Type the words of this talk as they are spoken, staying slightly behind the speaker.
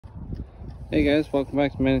Hey guys, welcome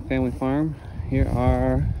back to Manic Family Farm. Here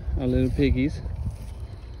are our little piggies.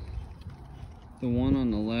 The one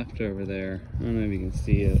on the left over there, I don't know if you can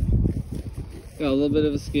see it. Got a little bit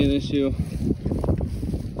of a skin issue.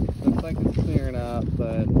 Looks like it's clearing up,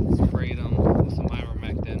 but sprayed them with some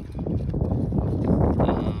ivermectin.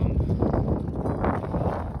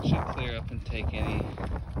 Should clear up and take any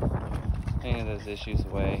of those issues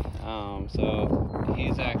away. So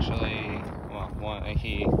he's actually, well, a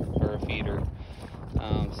he or a feeder.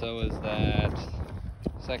 So is that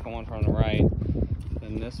second one from the right,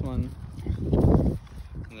 then this one, and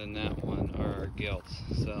then that one are gilts.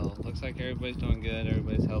 So looks like everybody's doing good,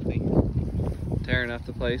 everybody's healthy. Tearing up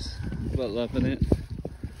the place, but loving it.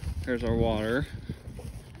 Here's our water.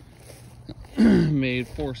 Made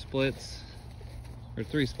 4 splits, or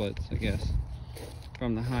 3 splits, I guess,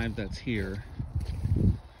 from the hive that's here.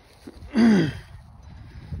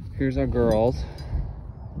 Here's our girls.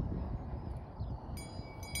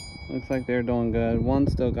 Looks like they're doing good. One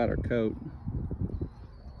still got her coat.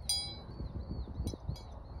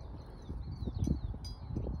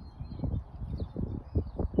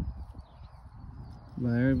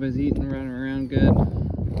 But everybody's eating, running around good.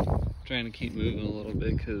 Trying to keep moving a little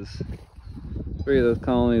bit because 3 of those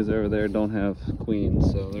colonies over there don't have queens,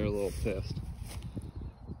 so they're a little pissed.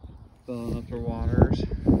 Filling up their waters.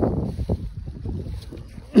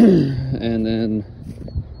 And then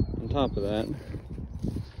on top of that,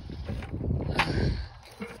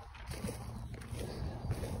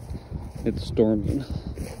 it's storming.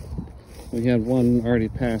 We had one already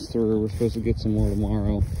pass through. We're supposed to get some more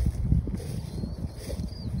tomorrow.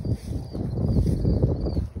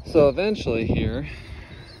 So eventually here,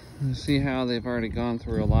 you see how they've already gone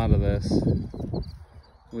through a lot of this.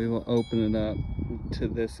 We will open it up to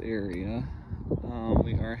this area.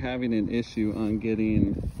 We are having an issue on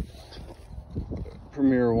getting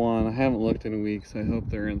Premier 1. I haven't looked in weeks. I hope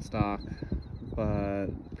they're in stock. But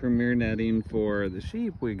Premier netting for the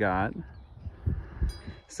sheep we got.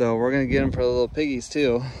 So we're going to get them for the little piggies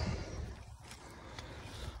too.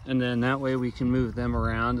 And then that way we can move them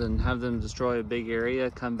around and have them destroy a big area,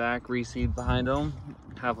 come back, reseed behind them,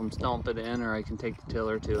 have them stomp it in, or I can take the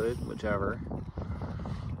tiller to it, whichever.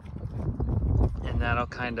 And that'll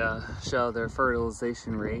kind of show their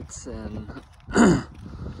fertilization rates. And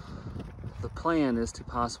the plan is to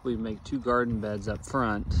possibly make 2 garden beds up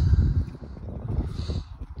front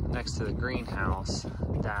next to the greenhouse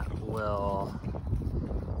that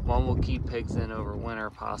one will keep pigs in over winter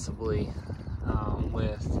possibly,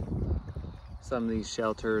 with some of these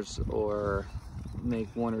shelters, or make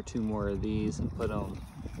 1 or 2 more of these and put them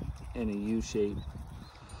in a U shape,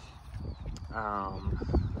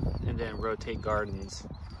 and then rotate gardens.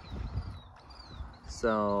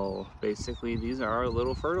 So basically these are our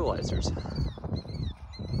little fertilizers.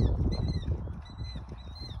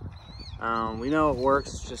 We know it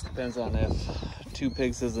works, it just depends on if 2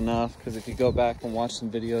 pigs is enough, because if you go back and watch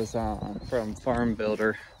some videos from Farm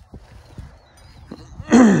Builder,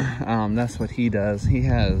 that's what he does. He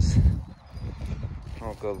has,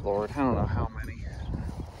 oh good lord, I don't know how many.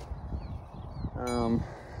 I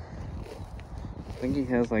think he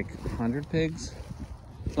has like 100 pigs,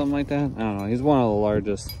 something like that. I don't know. He's one of the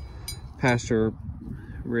largest pasture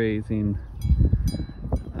raising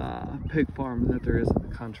pig farm that there is in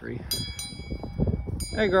the country.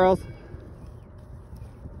 Hey girls.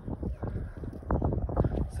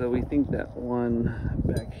 So we think that one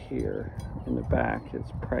back here in the back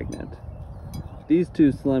is pregnant. These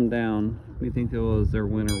 2 slimmed down. We think it was their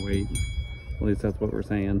winter weight. At least that's what we're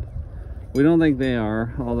saying. We don't think they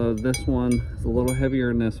are, although this one is a little heavier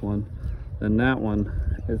than this one. Then that one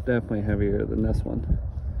is definitely heavier than this one.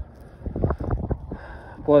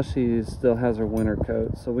 Plus she still has her winter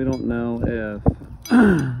coat, so we don't know if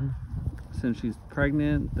since she's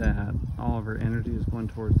pregnant that all of her energy is going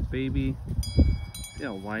towards the baby. See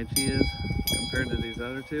how wide she is compared to these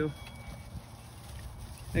other 2.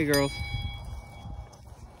 Hey girls.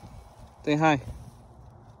 Say hi.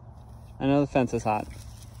 I know the fence is hot.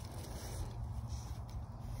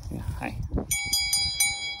 Yeah, hi.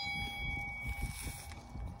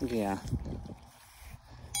 Yeah.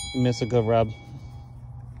 You miss a good rub.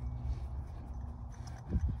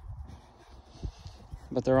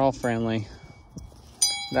 But they're all friendly.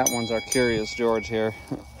 That one's our Curious George here.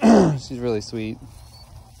 She's really sweet.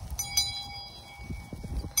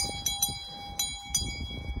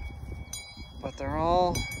 But they're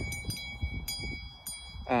all,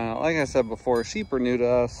 like I said before, sheep are new to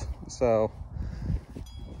us, so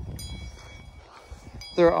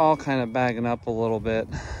they're all kind of bagging up a little bit,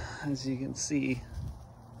 as you can see.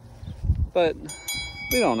 But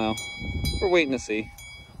we don't know. We're waiting to see.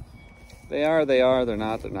 They are, they're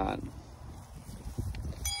not, they're not.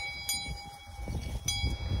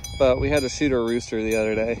 But we had to shoot a rooster the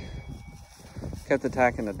other day. Kept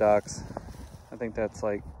attacking the ducks. I think that's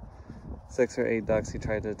like 6 or 8 ducks he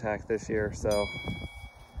tried to attack this year, so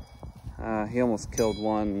he almost killed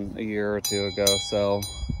one a year or two ago, so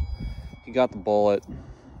he got the bullet.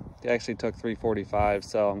 He actually took 345,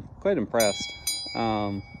 so I'm quite impressed.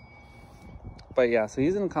 But yeah, so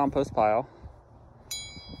he's in a compost pile,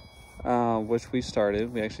 which we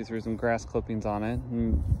started. We actually threw some grass clippings on it,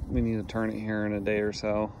 and we need to turn it here in a day or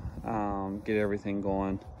so, get everything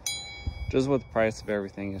going. Just with the price of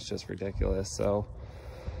everything, it's just ridiculous. So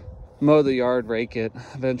mow the yard, rake it.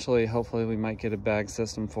 Eventually, hopefully we might get a bag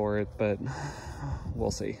system for it, but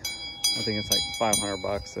we'll see. I think it's like 500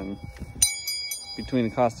 bucks, and between the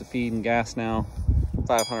cost of feed and gas now,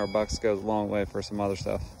 500 bucks goes a long way for some other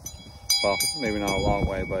stuff. Well, maybe not a long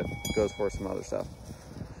way, but it goes for some other stuff.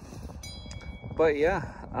 But yeah,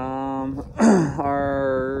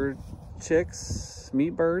 our chicks,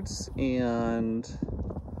 meat birds, and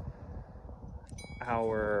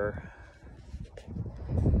our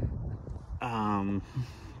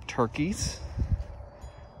turkeys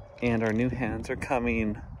and our new hens are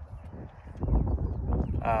coming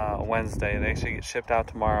Wednesday. They actually get shipped out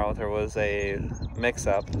tomorrow. There was a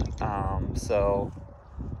mix-up, so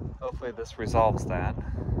hopefully this resolves that.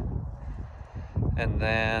 And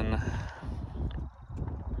then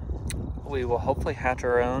we will hopefully hatch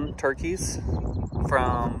our own turkeys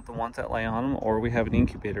from the ones that lay on them, or we have an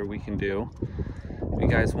incubator we can do. If you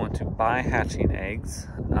guys want to buy hatching eggs,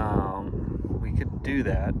 we could do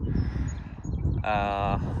that.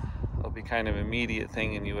 It'll be kind of an immediate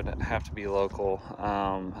thing, and you would have to be local.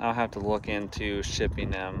 I'll have to look into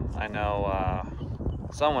shipping them. I know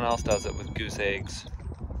someone else does it with goose eggs,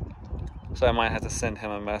 so I might have to send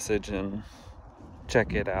him a message and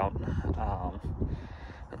check it out.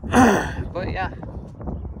 But yeah,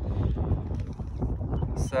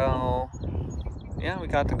 so yeah, we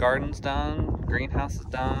got the gardens done, greenhouse is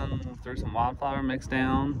done, threw some wildflower mix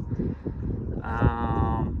down,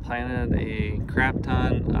 planted a crap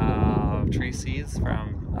ton of tree seeds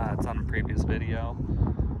from, it's on a previous video.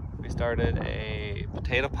 We started a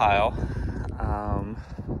potato pile. I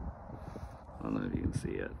don't know if you can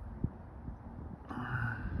see it.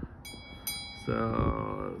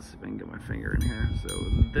 So let's see if I can get my finger in here. So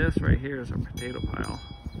this right here is our potato pile.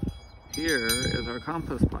 Here is our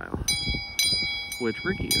compost pile, which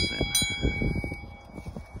Ricky is in.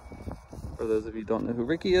 For those of you who don't know who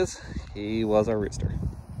Ricky is, he was our rooster.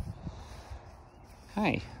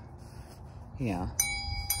 Hi. Yeah.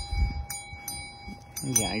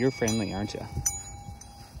 Yeah, you're friendly, aren't you?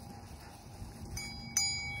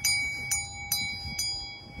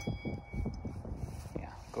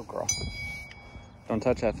 Yeah, go girl. Don't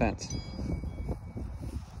touch that fence.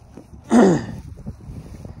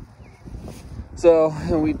 So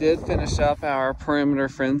we did finish up our perimeter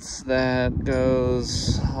fence that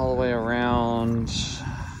goes all the way around.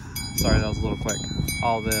 Sorry, that was a little quick.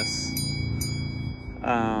 All this.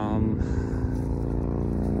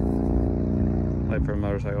 Wait for a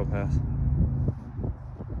motorcycle pass.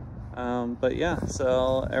 But yeah,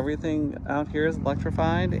 so everything out here is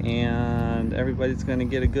electrified, and everybody's going to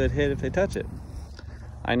get a good hit if they touch it.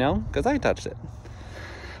 I know, because I touched it.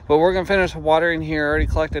 But we're going to finish watering here. I already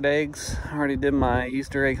collected eggs. I already did my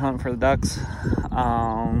Easter egg hunt for the ducks.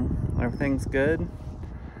 Everything's good.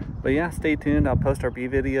 But yeah, stay tuned. I'll post our bee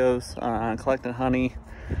videos on collecting honey.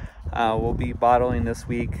 We'll be bottling this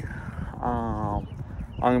week. I'm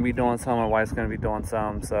going to be doing some. My wife's going to be doing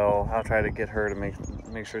some. So I'll try to get her to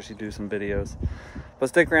make sure she do some videos. But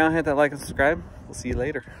stick around, hit that like and subscribe. We'll see you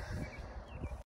later.